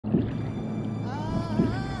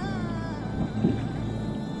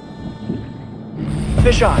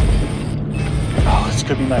Fish on. Oh, this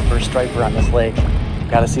could be my first striper on this lake.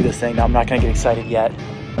 Gotta see this thing. Now I'm not gonna get excited yet.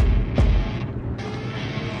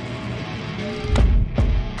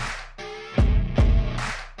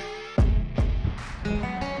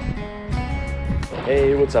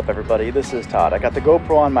 Hey, what's up everybody? This is Todd. I got the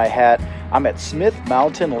GoPro on my hat. I'm at Smith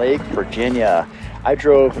Mountain Lake, Virginia. I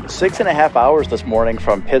drove 6.5 hours this morning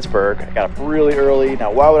from Pittsburgh. I got up really early.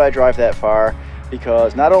 Now, why would I drive that far?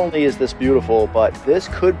 Because not only is this beautiful, but this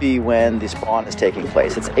could be when the spawn is taking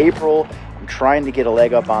place. It's April. I'm trying to get a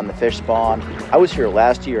leg up on the fish spawn. I was here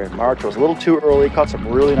last year in March. I was a little too early, caught some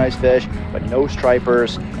really nice fish, but no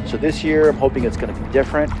stripers. So this year, I'm hoping it's gonna be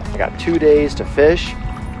different. I got 2 days to fish.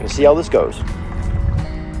 I'm gonna see how this goes.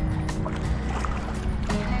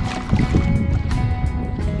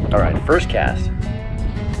 All right, first cast.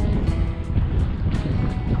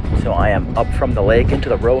 So I am up from the lake into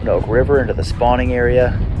the Roanoke River, into the spawning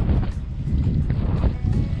area.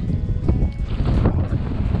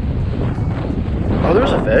 Oh,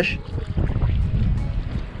 there's a fish.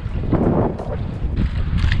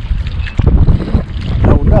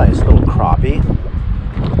 Oh, nice little crappie.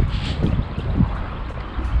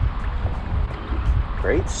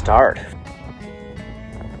 Great start.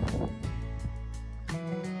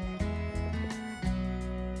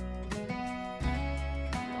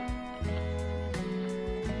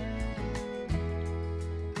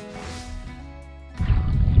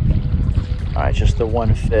 All right, just the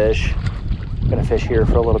one fish. I'm gonna fish here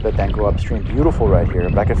for a little bit, then go upstream. Beautiful right here,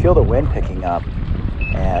 but I can feel the wind picking up.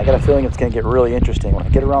 And I got a feeling it's gonna get really interesting. When I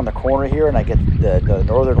get around the corner here and I get the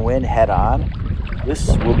northern wind head on,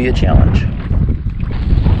 this will be a challenge.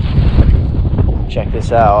 Check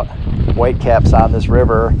this out. Whitecaps on this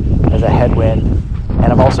river as a headwind. And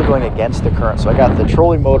I'm also going against the current. So I got the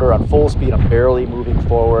trolling motor on full speed. I'm barely moving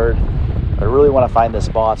forward. I really wanna find this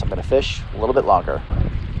spawn, so I'm gonna fish a little bit longer.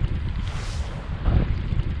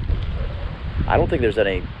 I don't think there's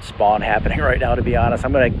any spawn happening right now, to be honest.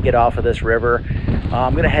 I'm gonna get off of this river.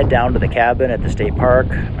 I'm gonna head down to the cabin at the state park.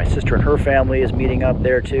 My sister and her family is meeting up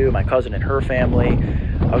there too, my cousin and her family.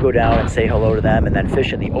 I'll go down and say hello to them and then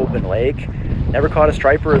fish in the open lake. Never caught a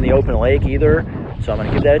striper in the open lake either, so I'm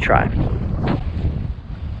gonna give that a try.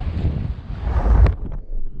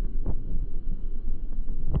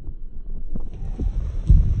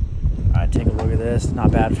 All right, take a look at this.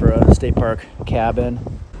 Not bad for a state park cabin.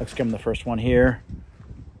 Looks like I'm the first one here.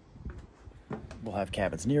 We'll have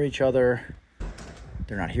cabins near each other.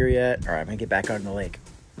 They're not here yet. All right, I'm gonna get back out in the lake.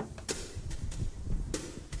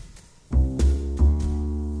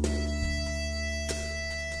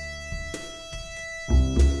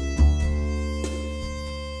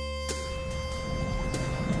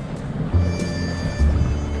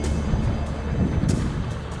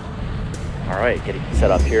 All right, getting set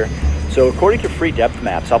up here. So according to free depth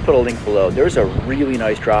maps, I'll put a link below, there's a really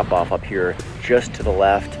nice drop off up here just to the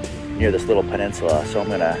left near this little peninsula. So I'm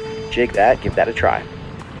gonna jig that, give that a try.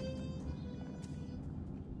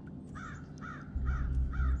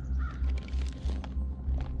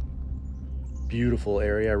 Beautiful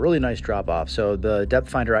area, really nice drop off. So the depth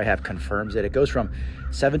finder I have confirms it. It goes from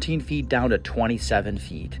 17 feet down to 27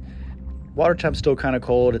 feet. Water temp's still kind of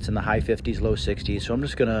cold. It's in the high 50s, low 60s. So I'm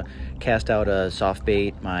just gonna cast out a soft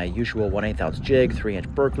bait, my usual 1/8 ounce jig, 3-inch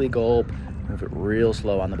Berkley Gulp, move it real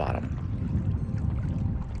slow on the bottom.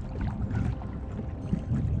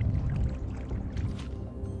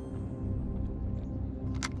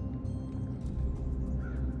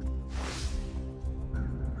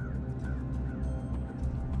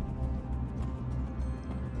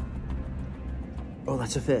 Oh,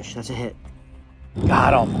 that's a fish, that's a hit.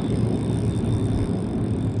 Got him.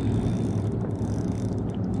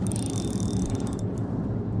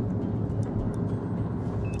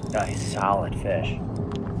 Nice, solid fish.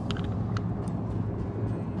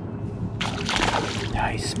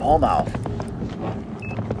 Nice, smallmouth.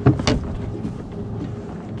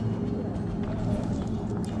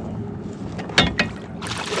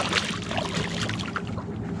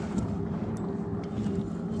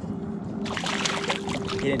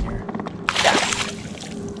 Get in here. Yes.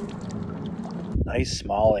 Nice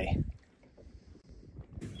smallie.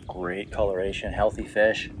 Great coloration, healthy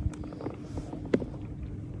fish.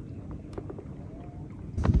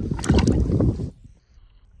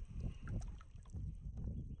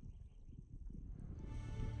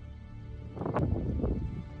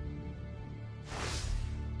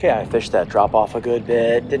 Okay, I fished that drop off a good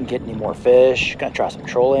bit, didn't get any more fish. Gonna try some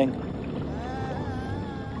trolling.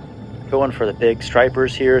 Going for the big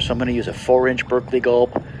stripers here, so I'm gonna use a 4-inch Berkley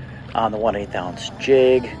Gulp on the 1/8 ounce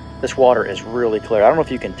jig. This water is really clear. I don't know if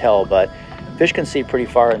you can tell, but Fish can see pretty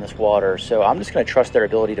far in this water, so I'm just going to trust their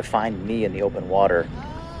ability to find me in the open water.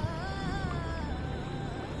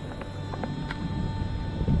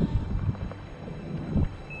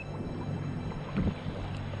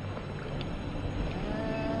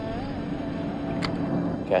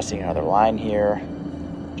 Casting another line here.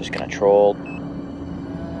 Just going to troll.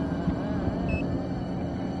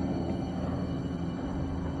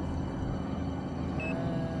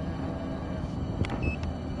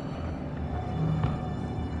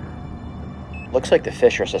 Looks like the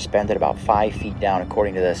fish are suspended about 5 feet down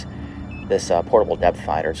according to this portable depth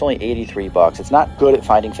finder. It's only 83 bucks. It's not good at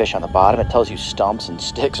finding fish on the bottom. It tells you stumps and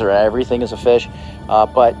sticks or everything is a fish,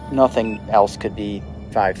 but nothing else could be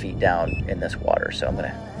 5 feet down in this water. So I'm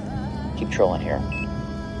gonna keep trolling here.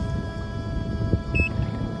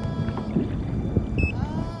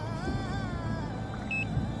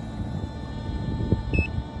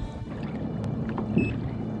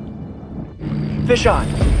 Fish on.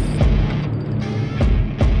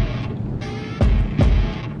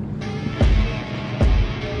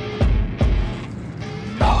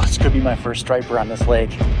 Oh, this could be my first striper on this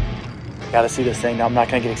lake. Gotta see this thing. I'm not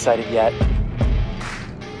gonna get excited yet.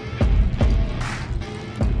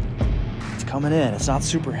 It's coming in. It's not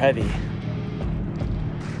super heavy.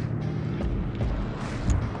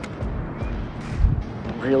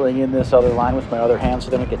 Reeling in this other line with my other hand so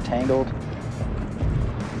they don't get tangled.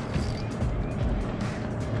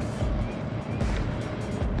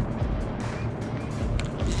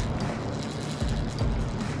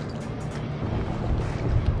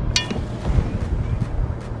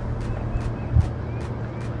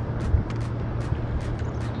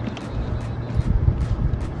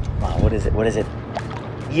 What is it?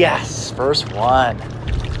 Yes, first one.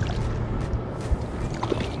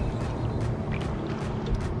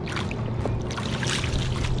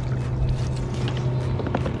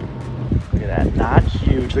 Look at that, not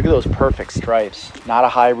huge. Look at those perfect stripes. Not a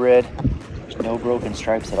hybrid. There's no broken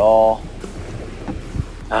stripes at all.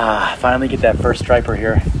 Finally get that first striper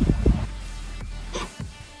here.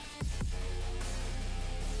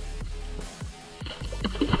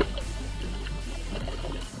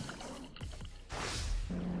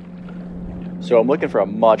 So I'm looking for a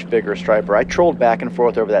much bigger striper. I trolled back and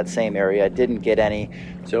forth over that same area. I didn't get any.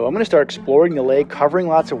 So I'm gonna start exploring the lake, covering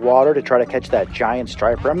lots of water to try to catch that giant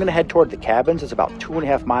striper. I'm gonna head toward the cabins. It's about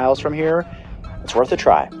 2.5 miles from here. It's worth a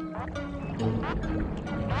try.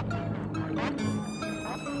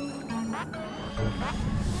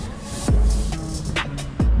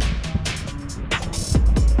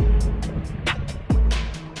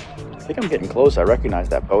 I think I'm getting close. I recognize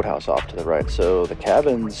that boathouse off to the right. So the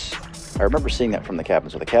cabins, I remember seeing that from the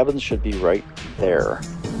cabins. So the cabins should be right there.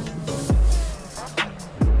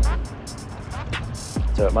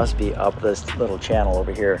 So it must be up this little channel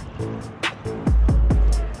over here.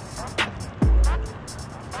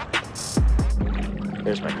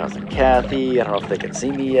 There's my cousin Kathy. I don't know if they can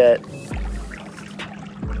see me yet.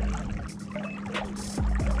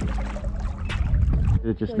 Did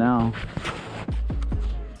it just now.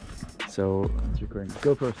 So it's recording.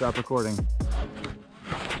 GoPro, stop recording.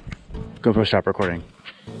 GoPro, stop recording.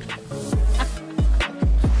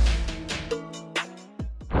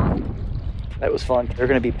 That was fun. They're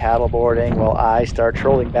going to be paddleboarding while I start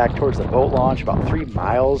trolling back towards the boat launch, about 3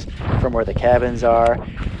 miles from where the cabins are.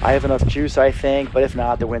 I have enough juice, I think, but if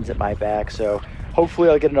not, the wind's at my back. So hopefully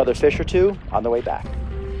I'll get another fish or two on the way back.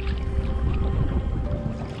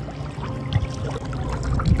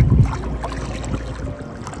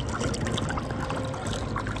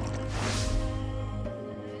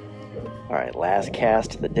 All right, last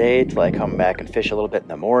cast of the day till I come back and fish a little bit in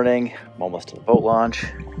the morning. I'm almost to the boat launch.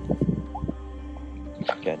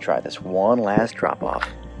 I'm gonna try this one last drop off.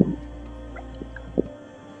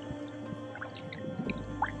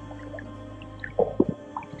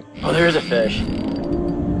 Oh, there's a fish.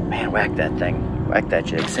 Man, whack that thing. Whack that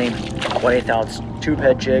jig. Same 1/8 ounce tube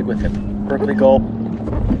head jig with a Berkley Gulp.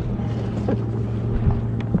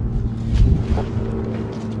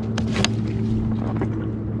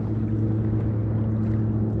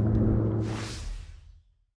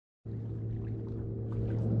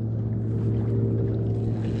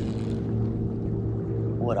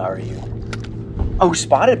 What are you? Oh,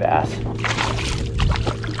 spotted bass.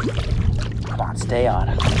 Come on, stay on.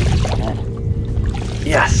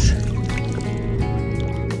 Yes.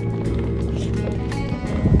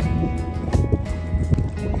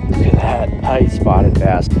 Look at that nice spotted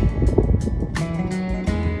bass.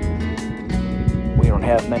 We don't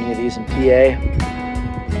have many of these in PA.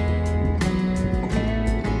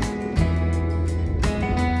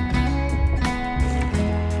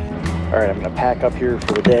 All right, I'm gonna pack up here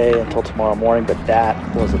for the day until tomorrow morning, but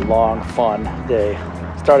that was a long, fun day.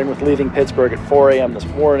 Starting with leaving Pittsburgh at 4 a.m. this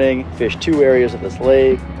morning, fished 2 areas of this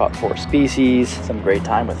lake, caught 4 species, some great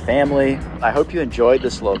time with family. I hope you enjoyed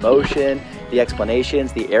the slow motion, the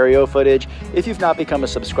explanations, the aerial footage. If you've not become a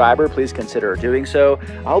subscriber, please consider doing so.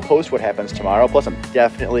 I'll post what happens tomorrow, plus I'm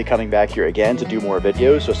definitely coming back here again to do more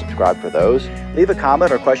videos, so subscribe for those. Leave a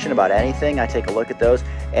comment or question about anything, I take a look at those,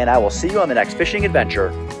 and I will see you on the next fishing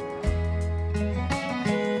adventure.